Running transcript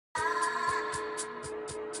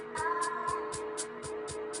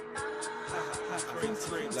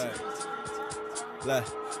Look.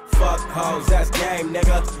 Fuck hoes, that's game,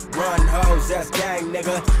 nigga. Run hoes, that's game,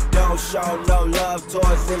 nigga. Don't show no love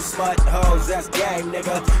towards them smut hoes, that's game,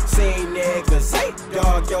 nigga. Seen niggas hate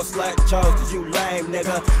dog, your slut chose cause you lame,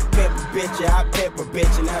 nigga. Pimp a bitch, yeah, I pimp a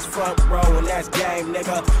bitch, and that's front row, and that's game,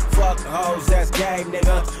 nigga. Fuck hoes, that's game,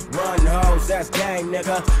 nigga. Run hoes, that's game,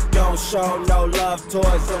 nigga. Don't show no love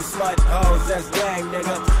towards them smut hoes, that's game,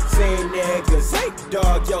 nigga. Seen niggas hate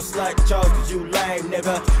dog, your slut chose cause you lame,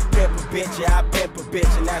 nigga. Pimp a bitch, yeah, I pimp a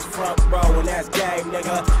bitch, and that's front row, and that's game,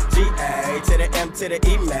 nigga. G-A to the M to the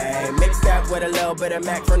E, man. Mix that with a little bit of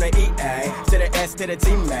Mac from the E-A to the S to the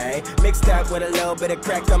T, man. Mix that with a little bit of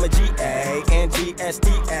crack, I'm a G-A and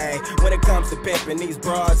G-S-T-A. When it comes to pimping these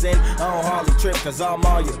bras in, I don't hardly trip cause I'm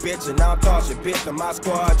all your bitch, and I'll toss your bitch to my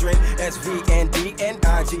squadron. S-V-N-D-N-I-G-G-A,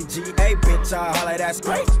 bitch, I holla, that's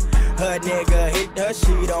great. Her nigga hit her,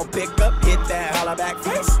 she don't pick up, hit that holla back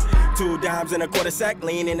face. 2 dimes and a quarter sack,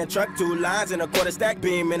 lean in the truck, 2 lines and a quarter stack,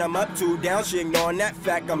 beaming them up, 2 down. She ignoring that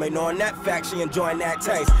fact, I'm ignoring that fact. She enjoying that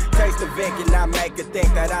taste. Taste the Vic and I make her think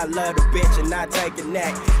that I love the bitch and I take a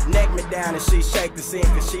neck. Neck me down and she shake the scene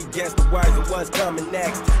cause she guessed the words of what's coming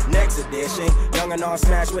next. Next edition, young and all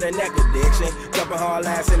smashed with a neck addiction. Jumping hard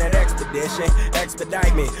ass in that expedition.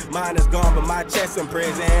 Expedite me, mine is gone but my chest in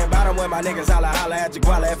prison. Bottom with my niggas, holla holla at your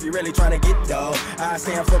guala if you really trying to get dough. I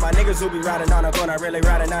stand for my niggas who be riding on the corner, really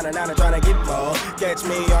riding on and on and trying to get more. Catch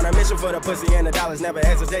me on a mission for the pussy and the dollars, never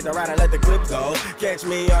hesitate to ride and let the clip go. Catch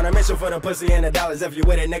me on a mission for the pussy and the dollars, if you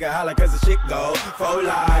with it nigga holla cause the shit go. For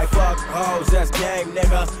life, fuck hoes, that's game,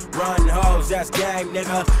 nigga. Run hoes, that's game,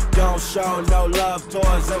 nigga. Don't show no love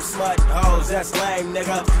towards them smut hoes, that's lame,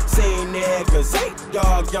 nigga. Seen niggas hate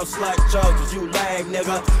dog, your slut chose cause you lame,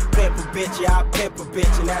 nigga. Pimp a bitch, yeah, I pimp a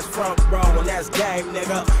bitch, and that's front row, and that's game,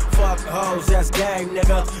 nigga. Fuck hoes, that's game,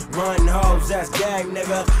 nigga. Run hoes, that's game,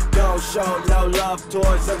 nigga. Don't show no love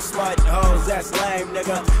towards them smut hoes, that's lame,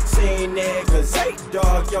 nigga. Seen niggas hate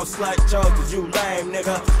dog, your slut chose cause you lame,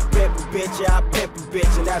 nigga. Pimp a bitch, yeah, I pimp a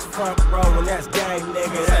bitch, and that's front row, and that's game,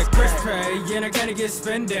 nigga. That's Chris Pay, and I gotta get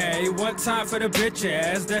spendy. One time for the bitch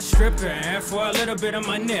ass that's stripping for a little bit of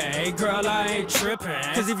money. Girl, I ain't tripping,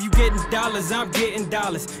 cause if you getting dollars, I'm getting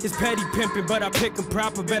dollars. It's petty pimping, but I pick 'em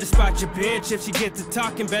proper. Better spot your bitch if she get to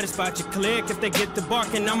talking. Better spot your click if they get to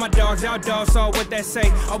barking. Now my dogs out, dogs, so what that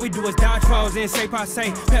say? All we do is dodge foes and say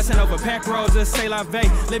passe. Passing over pack roses, say la vie.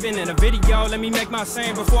 Living in a video, let me make my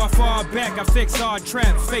same before I fall back. I fix all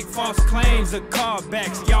traps, fake false claims, or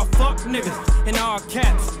callbacks. Y'all fuck niggas in all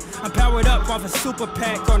caps. I'm powered up off a super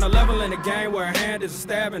pack on a level in the game where a hand is a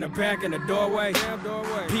stab in the back in the doorway.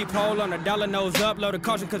 Peephole on a dollar, nose up, load of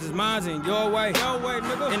caution cause it's mine's in your way.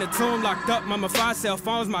 In the tomb locked up, mama 5 cell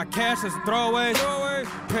phones, my cash is throwaways.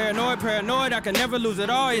 Paranoid, I can never lose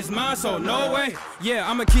it all, it's mine, so no way. Yeah,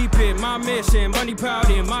 I'ma keep it, my mission, money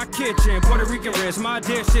powder in my kitchen, Puerto Rican wrist, my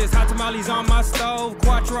dishes, hot tamales on my stove,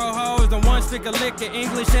 Quattro hoes, the one stick of liquor,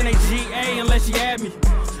 English and AGA unless she add me.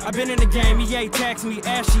 I've been in the game, EA tax me,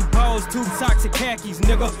 ashy bows, 2 socks and khakis,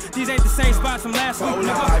 nigga. These ain't the same spots from last week,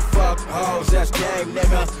 nigga. Life, fuck hoes, that's game,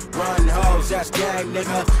 nigga. Run hoes, that's game,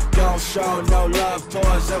 nigga. Don't show no love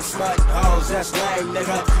towards them slut hoes, that's lame,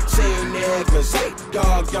 nigga. Seen niggas hate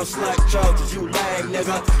dog, your slut chose cause you lame,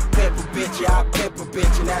 nigga. Pimp a bitch, yeah, I pimp a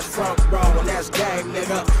bitch, and that's front row, and that's game,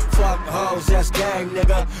 nigga. Fuck hoes, that's game,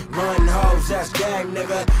 nigga. Run hoes, that's game,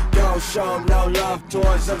 nigga. Don't show no love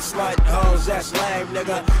towards them slut hoes, that's lame,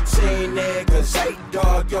 nigga. Seen niggas hate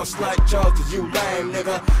dog, your slut chose cause you lame,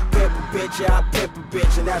 nigga. Pimp a bitch, yeah, I pimp a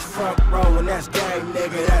bitch, and that's front row, and that's game,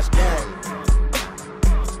 nigga, that's game.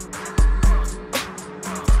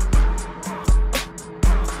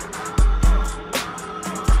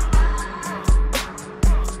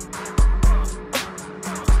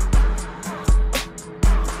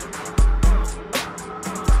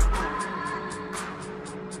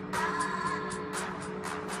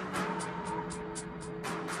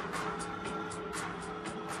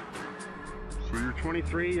 So you're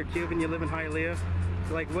 23, you're Cuban, you live in Hialeah.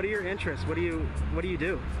 Like, what are your interests? What do you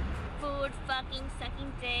do? Food, fucking,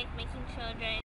 sucking dick, making children.